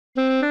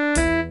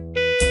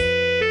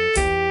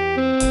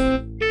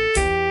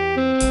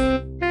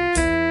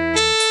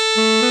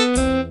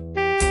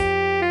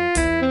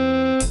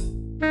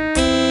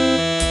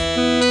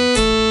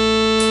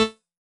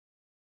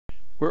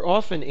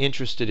often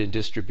interested in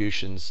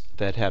distributions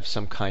that have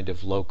some kind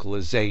of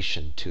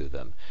localization to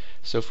them.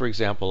 So for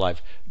example,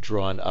 I've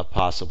drawn a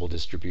possible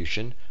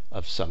distribution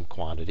of some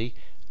quantity,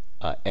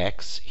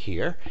 x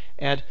here,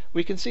 and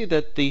we can see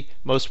that the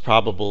most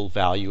probable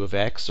value of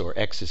x, or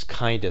x is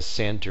kind of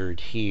centered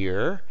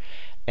here,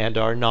 and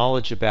our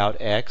knowledge about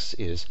x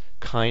is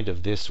kind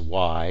of this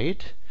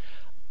wide.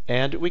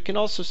 And we can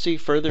also see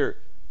further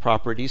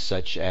properties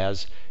such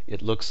as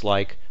it looks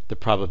like the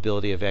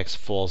probability of x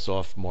falls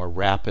off more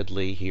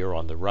rapidly here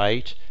on the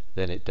right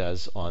than it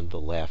does on the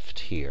left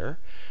here.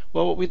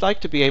 Well, what we'd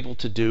like to be able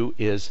to do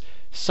is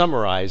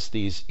summarize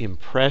these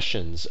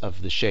impressions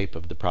of the shape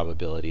of the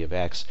probability of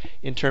x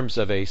in terms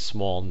of a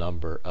small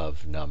number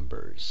of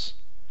numbers.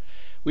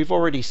 We've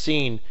already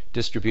seen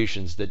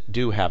distributions that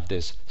do have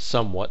this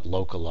somewhat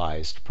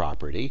localized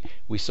property.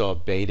 We saw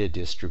beta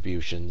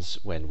distributions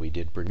when we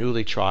did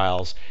Bernoulli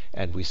trials,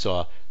 and we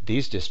saw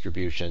these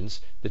distributions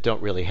that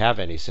don't really have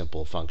any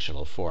simple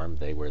functional form.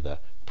 They were the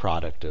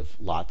product of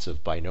lots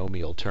of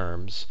binomial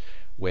terms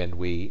when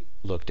we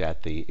looked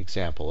at the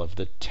example of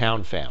the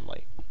town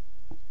family.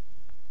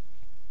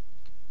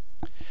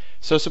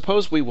 So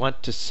suppose we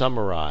want to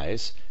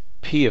summarize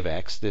p of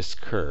x, this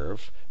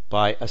curve,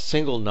 by a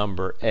single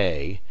number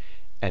a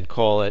and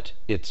call it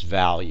its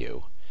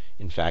value.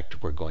 In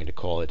fact, we're going to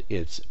call it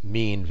its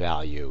mean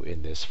value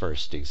in this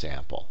first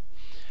example.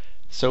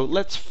 So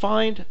let's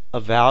find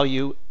a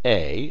value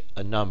a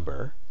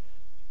number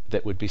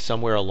that would be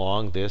somewhere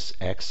along this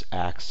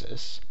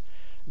x-axis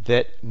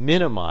that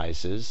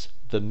minimizes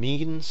the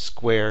mean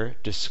square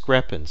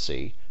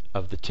discrepancy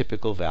of the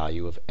typical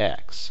value of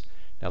x.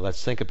 Now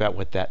let's think about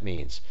what that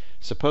means.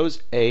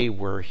 Suppose a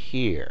were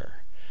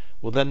here.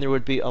 Well, then there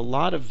would be a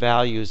lot of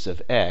values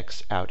of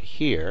x out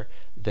here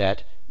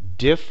that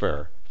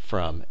differ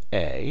from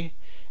a,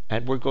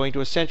 and we're going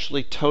to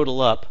essentially total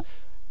up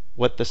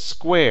what the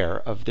square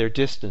of their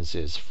distance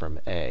is from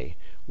a.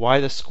 Why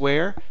the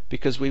square?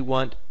 Because we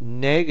want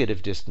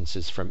negative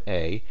distances from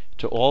a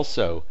to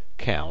also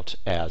count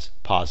as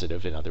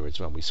positive, in other words,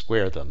 when we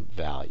square them,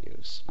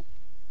 values.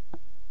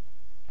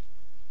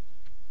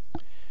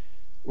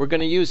 We're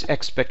going to use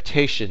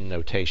expectation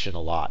notation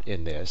a lot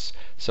in this,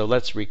 so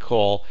let's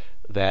recall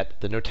that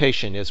the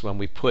notation is when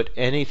we put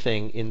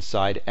anything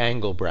inside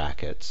angle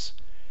brackets.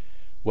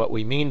 What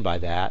we mean by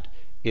that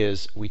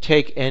is we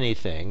take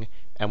anything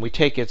and we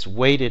take its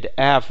weighted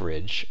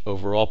average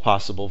over all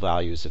possible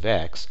values of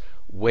x,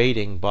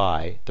 weighting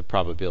by the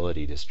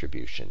probability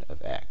distribution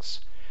of x.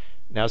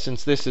 Now,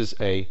 since this is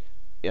an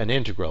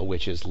integral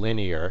which is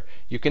linear,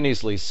 you can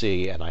easily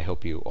see, and I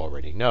hope you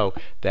already know,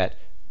 that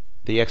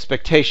the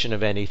expectation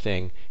of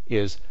anything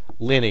is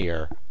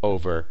linear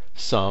over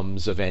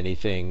sums of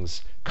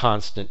anythings,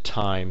 constant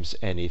times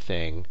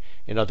anything.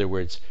 In other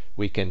words,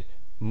 we can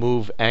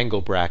move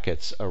angle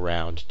brackets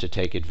around to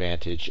take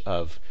advantage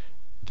of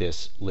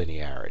this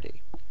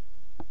linearity.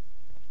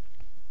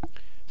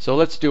 So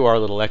let's do our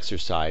little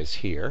exercise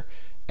here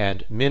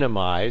and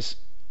minimize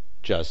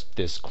just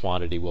this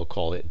quantity. We'll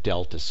call it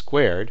delta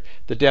squared.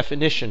 The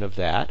definition of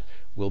that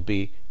will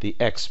be the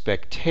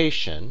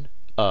expectation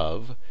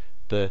of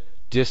the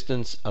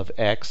distance of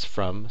x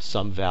from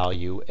some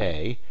value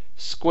a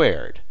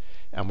squared.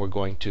 And we're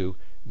going to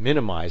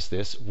minimize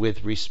this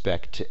with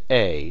respect to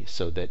a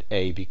so that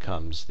a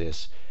becomes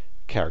this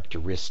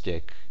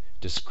characteristic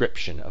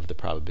description of the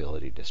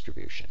probability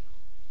distribution.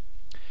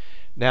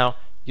 Now,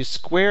 you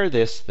square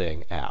this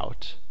thing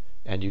out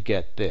and you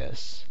get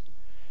this.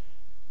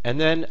 And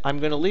then I'm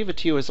going to leave it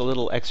to you as a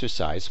little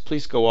exercise.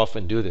 Please go off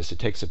and do this. It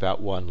takes about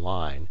one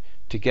line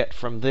to get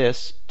from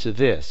this to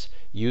this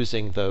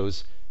using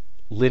those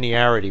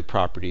linearity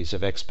properties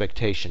of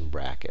expectation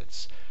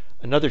brackets.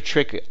 Another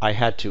trick, I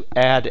had to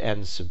add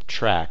and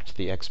subtract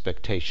the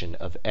expectation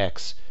of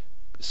x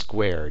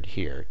squared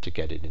here to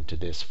get it into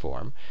this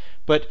form.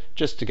 But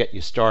just to get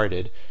you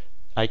started,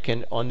 I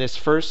can, on this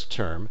first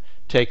term,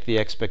 take the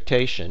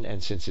expectation,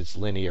 and since it's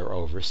linear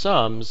over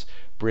sums,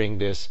 bring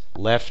this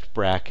left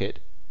bracket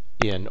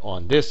in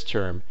on this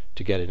term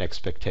to get an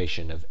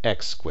expectation of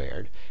x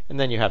squared. And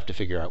then you have to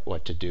figure out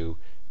what to do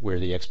where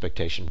the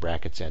expectation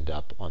brackets end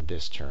up on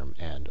this term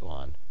and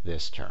on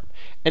this term.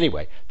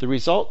 Anyway, the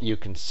result you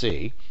can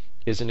see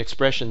is an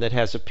expression that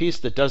has a piece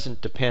that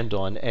doesn't depend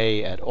on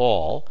a at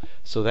all,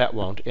 so that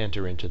won't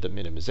enter into the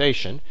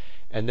minimization.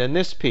 And then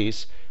this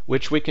piece,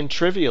 which we can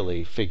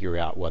trivially figure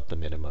out what the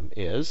minimum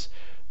is.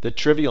 The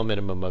trivial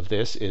minimum of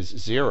this is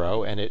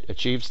 0, and it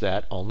achieves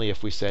that only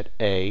if we set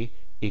a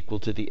equal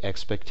to the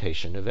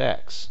expectation of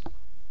x.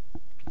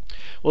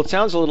 Well, it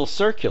sounds a little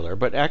circular,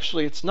 but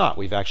actually it's not.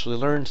 We've actually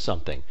learned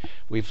something.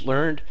 We've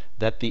learned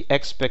that the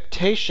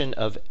expectation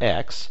of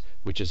x,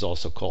 which is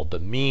also called the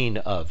mean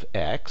of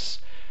x,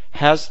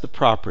 has the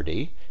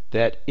property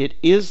that it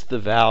is the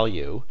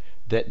value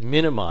that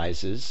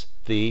minimizes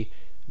the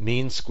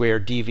mean square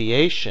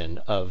deviation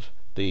of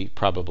the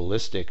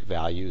probabilistic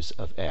values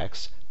of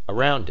x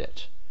around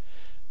it.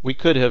 We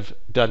could have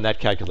done that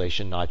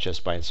calculation not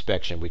just by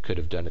inspection. We could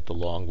have done it the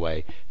long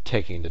way,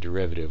 taking the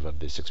derivative of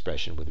this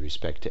expression with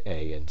respect to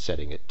a and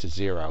setting it to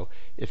 0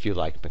 if you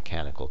like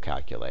mechanical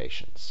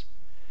calculations.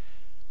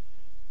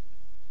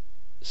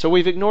 So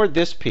we've ignored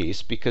this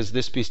piece because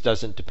this piece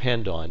doesn't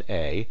depend on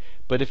a,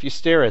 but if you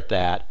stare at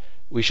that,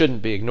 we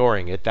shouldn't be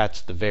ignoring it.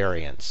 That's the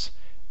variance.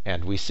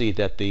 And we see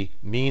that the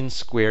mean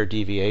square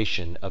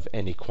deviation of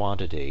any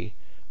quantity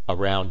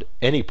around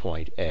any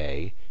point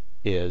a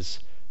is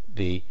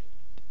the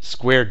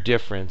square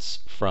difference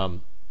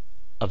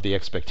of the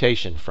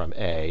expectation from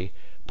a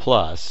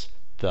plus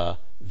the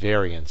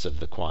variance of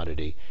the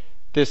quantity.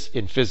 This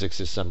in physics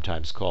is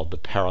sometimes called the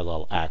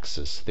parallel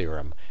axis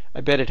theorem. I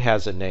bet it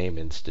has a name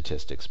in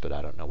statistics, but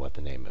I don't know what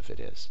the name of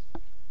it is.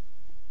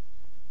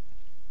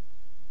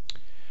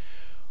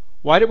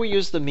 Why do we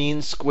use the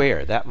mean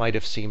square? That might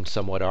have seemed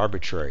somewhat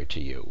arbitrary to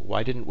you.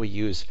 Why didn't we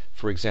use,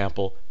 for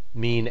example,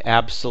 mean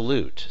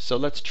absolute? So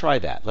let's try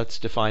that. Let's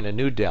define a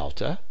new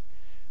delta,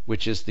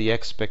 which is the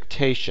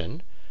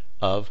expectation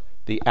of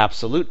the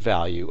absolute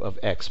value of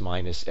x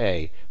minus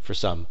a for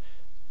some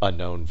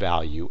unknown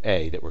value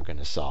a that we're going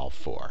to solve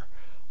for.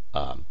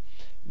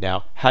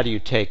 Now, how do you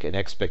take an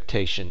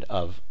expectation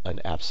of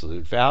an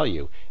absolute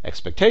value?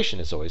 Expectation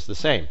is always the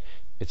same.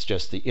 It's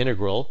just the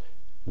integral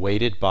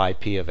weighted by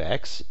p of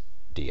x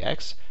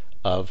dx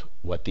of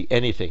what the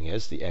anything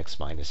is, the x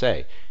minus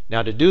a.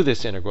 Now, to do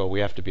this integral, we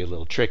have to be a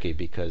little tricky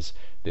because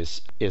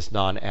this is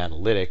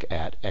non-analytic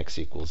at x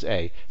equals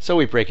a. So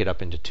we break it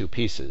up into two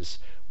pieces.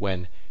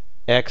 When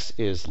x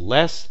is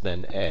less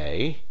than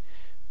a,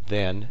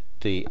 then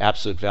the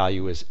absolute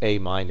value is a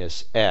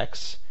minus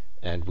x,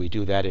 and we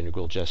do that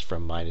integral just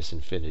from minus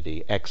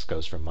infinity. X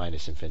goes from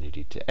minus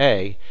infinity to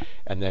a,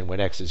 and then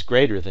when x is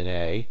greater than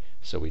a,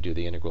 so we do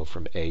the integral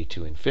from a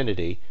to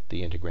infinity,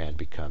 the integrand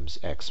becomes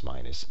x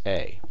minus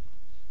a.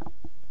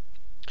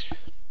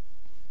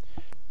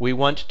 We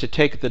want to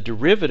take the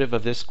derivative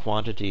of this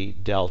quantity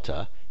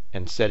delta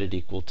and set it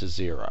equal to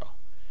 0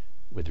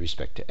 with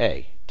respect to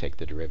a. Take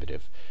the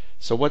derivative.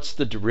 So what's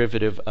the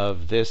derivative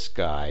of this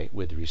guy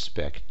with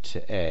respect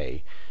to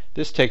a?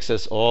 This takes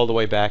us all the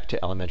way back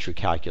to elementary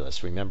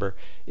calculus. Remember,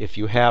 if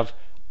you have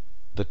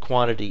the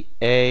quantity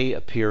a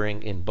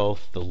appearing in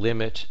both the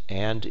limit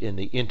and in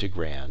the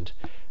integrand,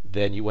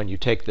 then when you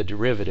take the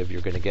derivative,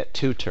 you're going to get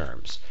two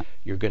terms.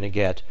 You're going to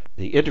get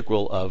the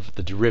integral of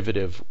the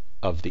derivative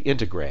of the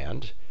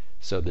integrand.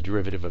 So the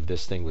derivative of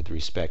this thing with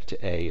respect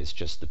to a is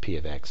just the p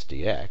of x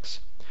dx.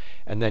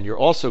 And then you're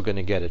also going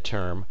to get a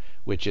term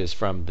which is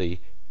from the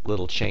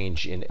little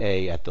change in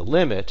a at the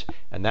limit,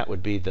 and that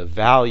would be the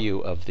value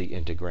of the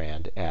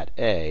integrand at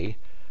a.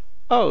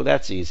 Oh,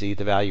 that's easy.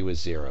 The value is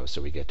 0,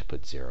 so we get to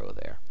put 0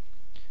 there.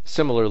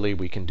 Similarly,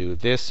 we can do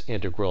this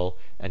integral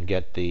and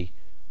get the,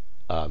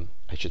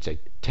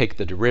 take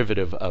the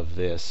derivative of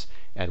this,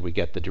 and we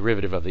get the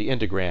derivative of the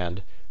integrand,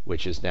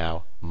 which is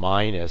now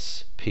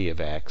minus p of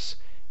x,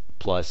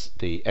 plus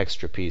the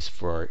extra piece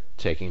for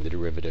taking the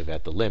derivative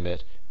at the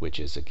limit, which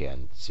is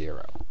again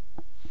 0.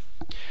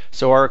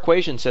 So our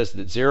equation says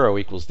that 0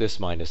 equals this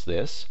minus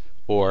this,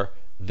 or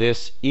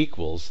this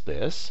equals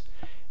this.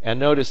 And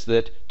notice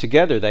that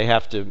together they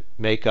have to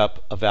make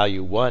up a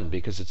value 1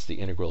 because it's the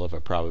integral of a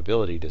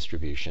probability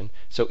distribution.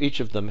 So each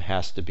of them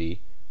has to be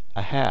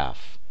a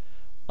half.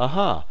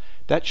 Aha,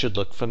 that should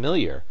look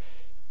familiar.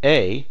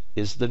 A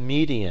is the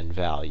median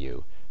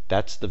value.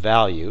 That's the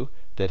value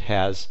that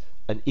has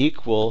an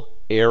equal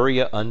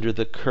area under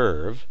the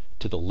curve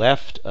to the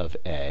left of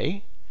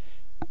A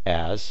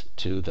as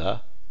to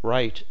the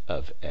right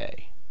of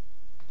A.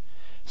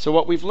 So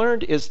what we've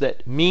learned is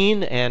that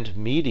mean and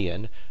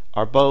median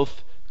are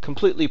both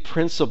completely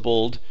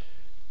principled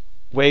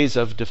ways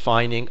of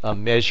defining a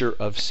measure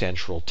of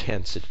central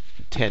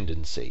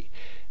tendency.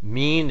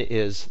 Mean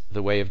is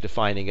the way of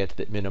defining it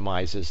that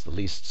minimizes the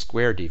least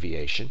square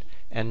deviation,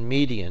 and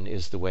median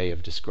is the way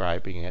of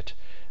describing it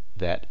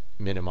that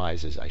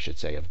minimizes,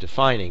 of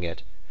defining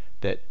it,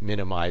 that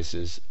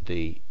minimizes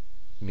the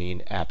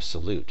mean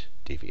absolute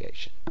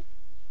deviation.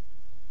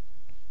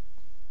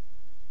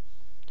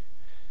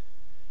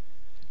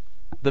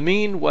 The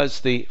mean was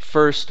the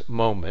first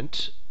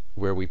moment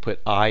where we put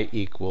I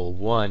equal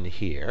 1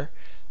 here,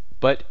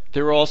 but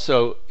there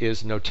also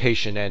is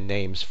notation and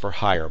names for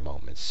higher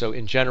moments. So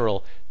in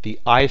general, the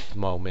ith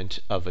moment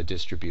of a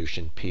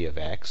distribution p of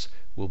x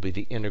will be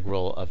the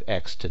integral of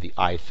x to the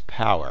ith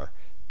power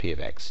p of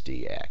x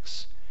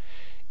dx.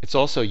 It's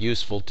also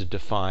useful to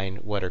define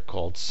what are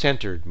called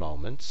centered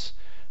moments.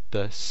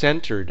 The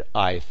centered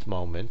ith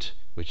moment,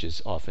 which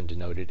is often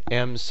denoted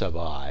m sub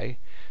I,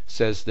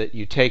 says that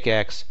you take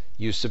x,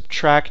 you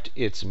subtract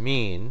its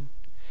mean,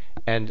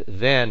 and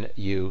then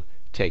you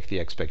take the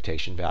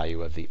expectation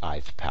value of the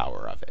ith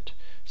power of it.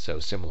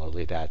 So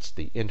similarly, that's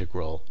the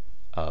integral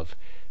of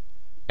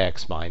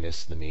x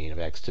minus the mean of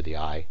x to the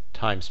I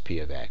times p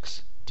of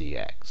x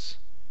dx.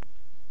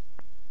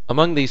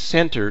 Among these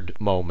centered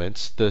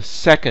moments, the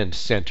second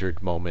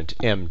centered moment,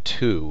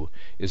 m2,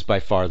 is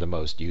by far the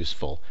most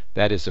useful.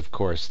 That is, of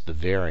course, the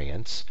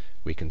variance.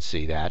 we can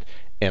see that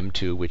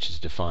m2, which is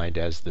defined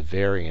as the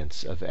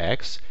variance of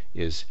x,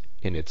 is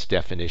in its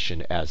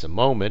definition as a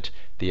moment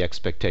the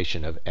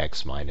expectation of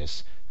x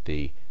minus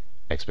the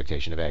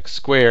expectation of x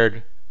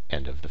squared,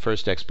 end of the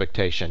first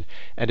expectation.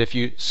 And if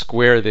you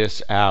square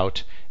this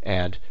out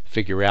and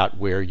figure out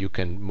where you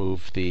can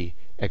move the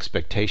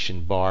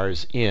expectation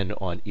bars in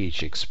on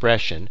each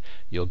expression,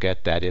 you'll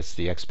get that it's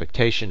the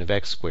expectation of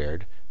x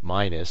squared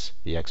minus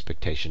the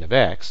expectation of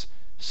x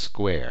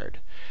squared.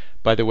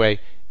 By the way,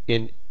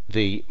 in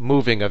the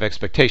moving of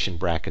expectation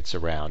brackets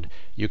around,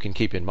 you can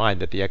keep in mind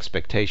that the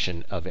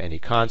expectation of any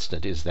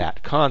constant is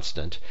that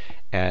constant,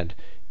 and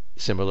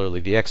similarly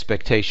the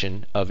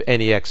expectation of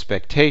any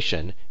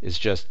expectation is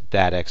just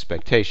that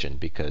expectation,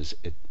 because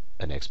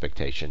an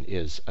expectation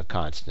is a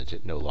constant.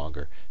 It no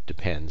longer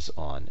depends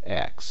on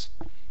x.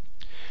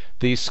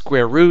 The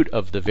square root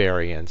of the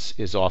variance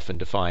is often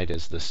defined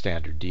as the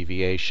standard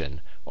deviation,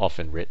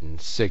 often written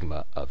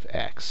sigma of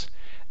x.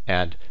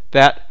 And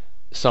that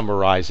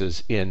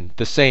summarizes in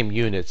the same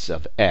units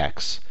of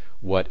x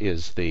what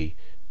is the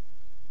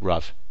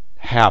rough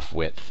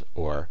half-width,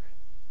 or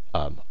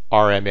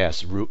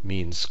RMS, root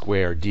mean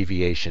square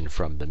deviation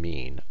from the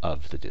mean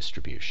of the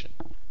distribution.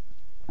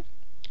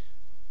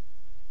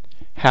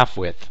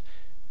 Half-width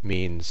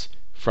means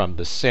from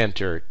the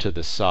center to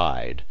the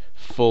side.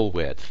 Full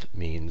width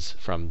means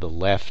from the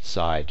left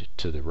side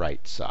to the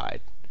right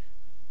side,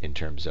 in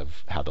terms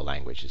of how the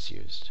language is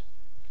used.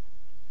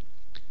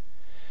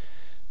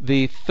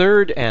 The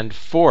third and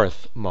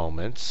fourth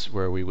moments,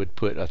 where we would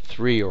put a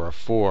 3 or a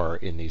 4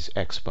 in these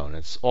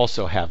exponents,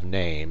 also have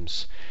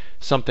names.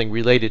 Something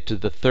related to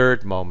the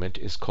third moment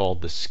is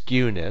called the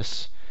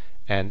skewness,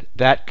 and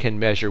that can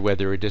measure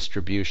whether a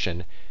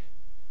distribution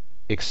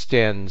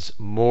extends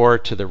more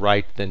to the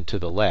right than to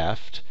the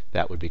left.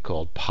 That would be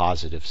called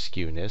positive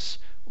skewness,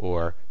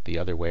 or the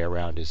other way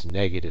around is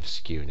negative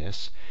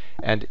skewness.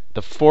 And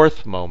the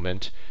fourth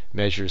moment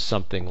measures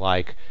something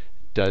like,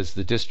 does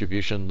the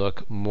distribution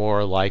look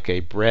more like a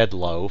bread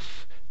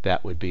loaf?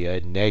 That would be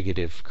a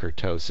negative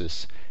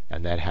kurtosis,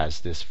 and that has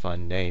this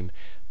fun name,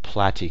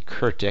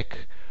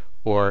 platykurtic.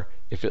 Or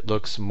if it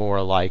looks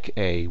more like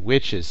a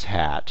witch's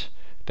hat,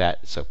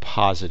 that's a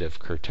positive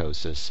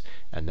kurtosis,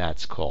 and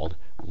that's called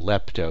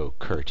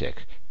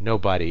leptokurtic.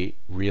 Nobody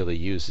really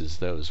uses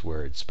those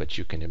words, but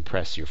you can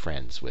impress your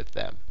friends with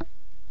them.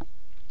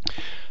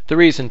 The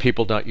reason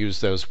people don't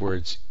use those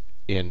words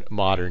in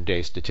modern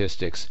day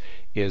statistics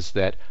is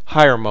that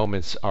higher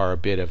moments are a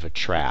bit of a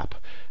trap.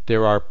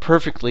 There are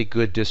perfectly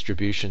good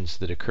distributions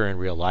that occur in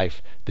real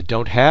life that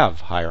don't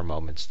have higher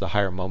moments. The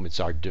higher moments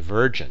are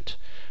divergent.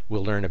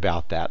 We'll learn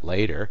about that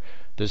later.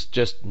 There's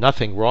just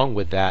nothing wrong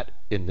with that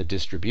in the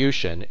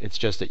distribution. It's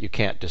just that you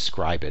can't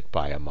describe it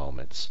by a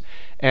moments.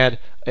 And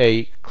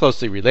a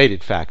closely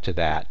related fact to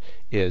that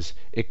is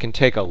it can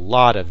take a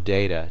lot of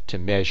data to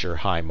measure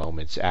high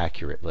moments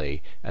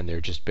accurately, and there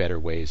are just better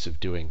ways of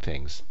doing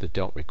things that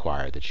don't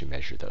require that you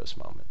measure those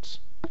moments.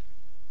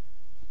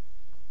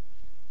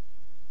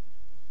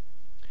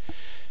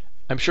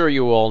 I'm sure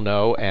you all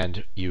know,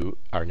 and you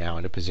are now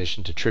in a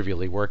position to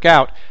trivially work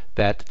out,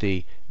 that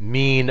the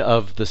mean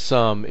of the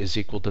sum is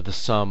equal to the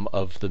sum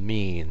of the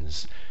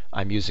means.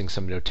 I'm using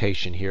some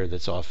notation here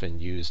that's often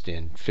used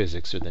in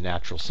physics or the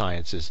natural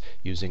sciences,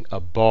 using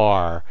a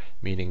bar,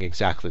 meaning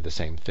exactly the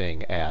same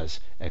thing as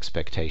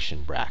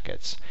expectation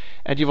brackets.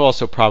 And you've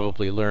also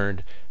probably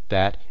learned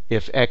that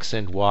if x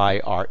and y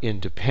are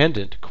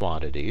independent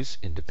quantities,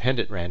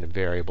 independent random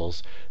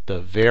variables, the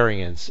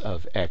variance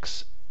of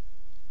x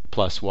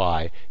plus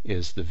y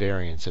is the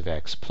variance of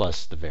x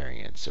plus the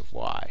variance of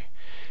y.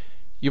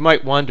 You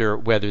might wonder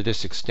whether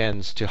this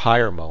extends to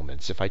higher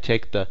moments. If I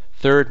take the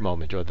third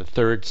moment, or the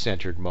third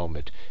centered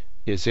moment,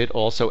 is it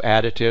also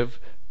additive?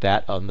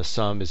 That on the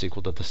sum is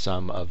equal to the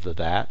sum of the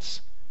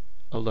that's?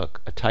 Oh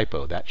look, a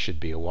typo. That should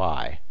be a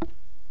y.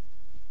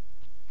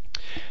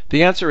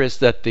 The answer is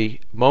that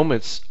the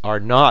moments are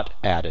not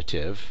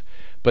additive,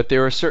 but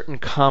there are certain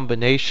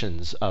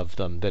combinations of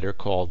them that are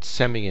called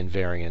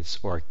semi-invariants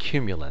or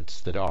cumulants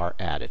that are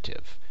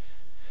additive.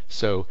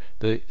 So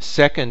the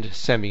second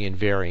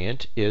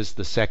semi-invariant is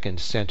the second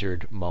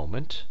centered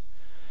moment.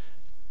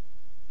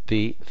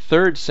 The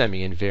third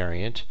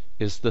semi-invariant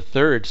is the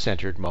third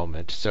centered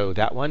moment. So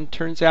that one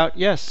turns out,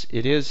 yes,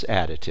 it is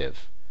additive.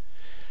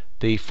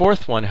 The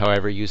fourth one,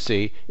 however, you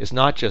see, is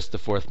not just the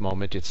fourth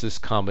moment, it's this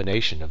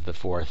combination of the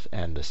fourth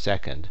and the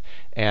second.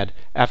 And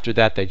after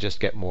that, they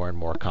just get more and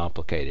more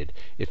complicated.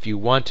 If you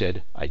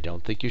wanted, I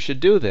don't think you should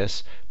do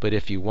this, but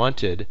if you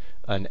wanted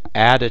an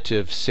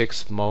additive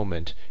sixth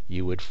moment,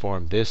 you would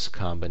form this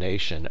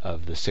combination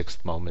of the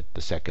sixth moment,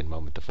 the second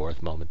moment, the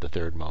fourth moment, the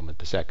third moment,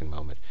 the second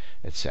moment,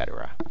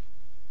 etc.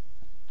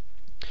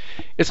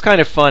 It's kind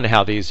of fun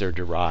how these are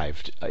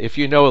derived. If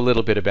you know a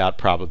little bit about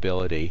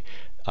probability,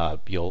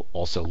 you'll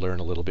also learn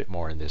a little bit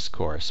more in this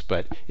course.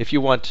 But if you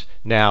want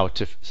now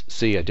to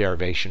see a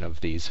derivation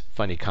of these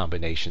funny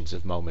combinations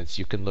of moments,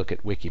 you can look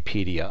at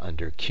Wikipedia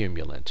under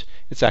cumulant.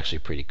 It's actually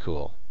pretty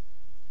cool.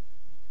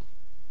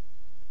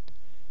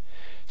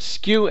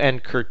 Skew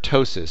and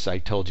kurtosis, I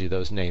told you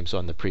those names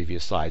on the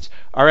previous slides,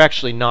 are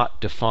actually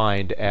not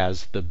defined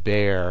as the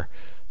bare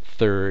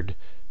third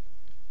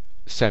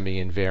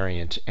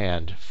semi-invariant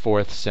and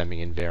fourth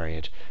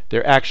semi-invariant.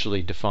 They're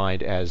actually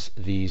defined as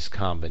these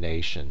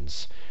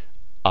combinations.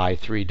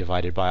 I3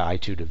 divided by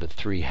I2 to the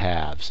 3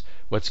 halves.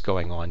 What's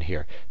going on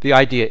here? The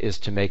idea is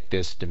to make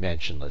this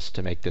dimensionless,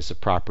 to make this a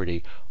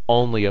property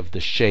only of the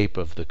shape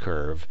of the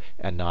curve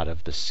and not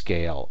of the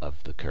scale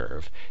of the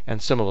curve. And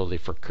similarly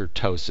for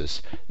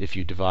kurtosis, if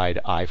you divide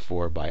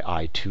I4 by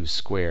I2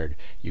 squared,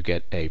 you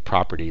get a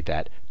property,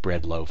 that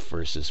bread loaf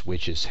versus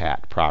witch's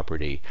hat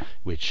property,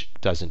 which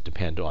doesn't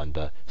depend on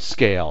the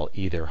scale,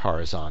 either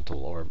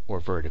horizontal or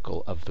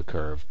vertical, of the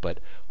curve, but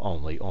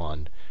only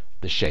on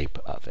the shape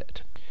of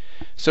it.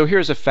 So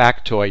here's a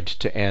factoid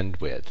to end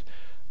with.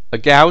 A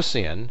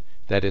Gaussian,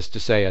 that is to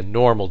say a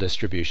normal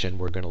distribution,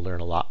 we're going to learn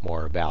a lot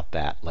more about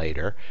that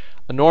later.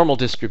 A normal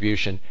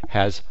distribution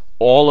has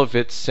all of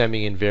its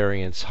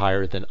semi-invariants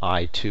higher than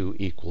I2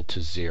 equal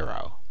to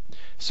 0.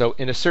 So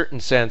in a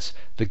certain sense,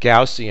 the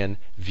Gaussian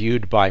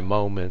viewed by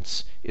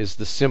moments is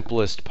the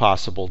simplest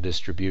possible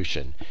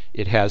distribution.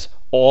 It has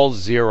all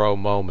 0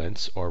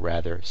 moments, or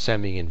rather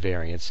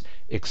semi-invariants,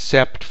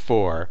 except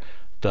for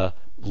the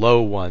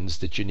low ones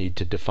that you need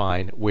to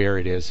define where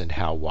it is and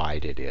how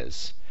wide it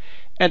is.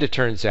 And it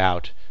turns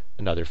out,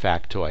 another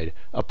factoid,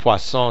 a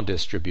Poisson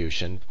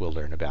distribution, we'll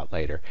learn about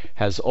later,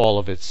 has all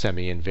of its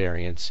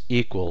semi-invariants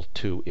equal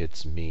to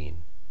its mean.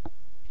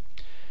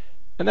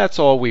 And that's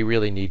all we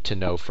really need to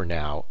know for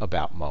now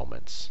about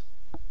moments.